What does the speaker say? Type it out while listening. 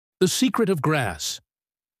The secret of grass.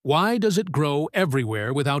 Why does it grow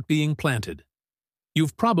everywhere without being planted?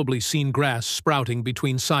 You've probably seen grass sprouting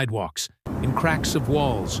between sidewalks, in cracks of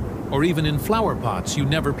walls, or even in flower pots you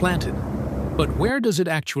never planted. But where does it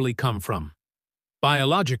actually come from?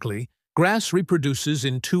 Biologically, grass reproduces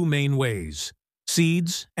in two main ways: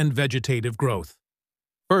 seeds and vegetative growth.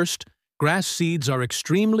 First, grass seeds are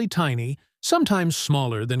extremely tiny, sometimes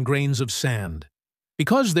smaller than grains of sand.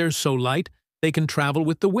 Because they're so light, they can travel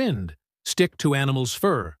with the wind, stick to animals'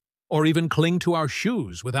 fur, or even cling to our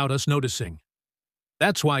shoes without us noticing.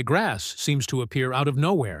 That's why grass seems to appear out of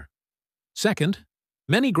nowhere. Second,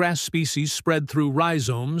 many grass species spread through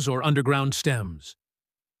rhizomes or underground stems.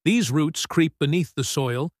 These roots creep beneath the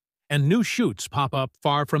soil, and new shoots pop up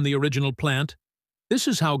far from the original plant. This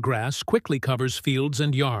is how grass quickly covers fields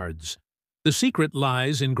and yards. The secret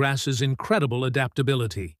lies in grass's incredible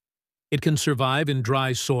adaptability. It can survive in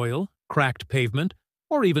dry soil, cracked pavement,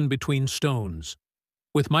 or even between stones.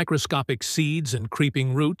 With microscopic seeds and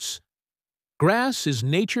creeping roots, grass is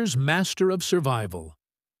nature's master of survival.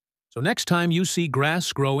 So next time you see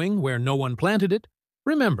grass growing where no one planted it,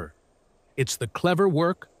 remember, it's the clever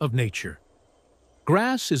work of nature.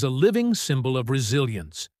 Grass is a living symbol of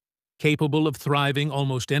resilience, capable of thriving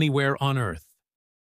almost anywhere on Earth.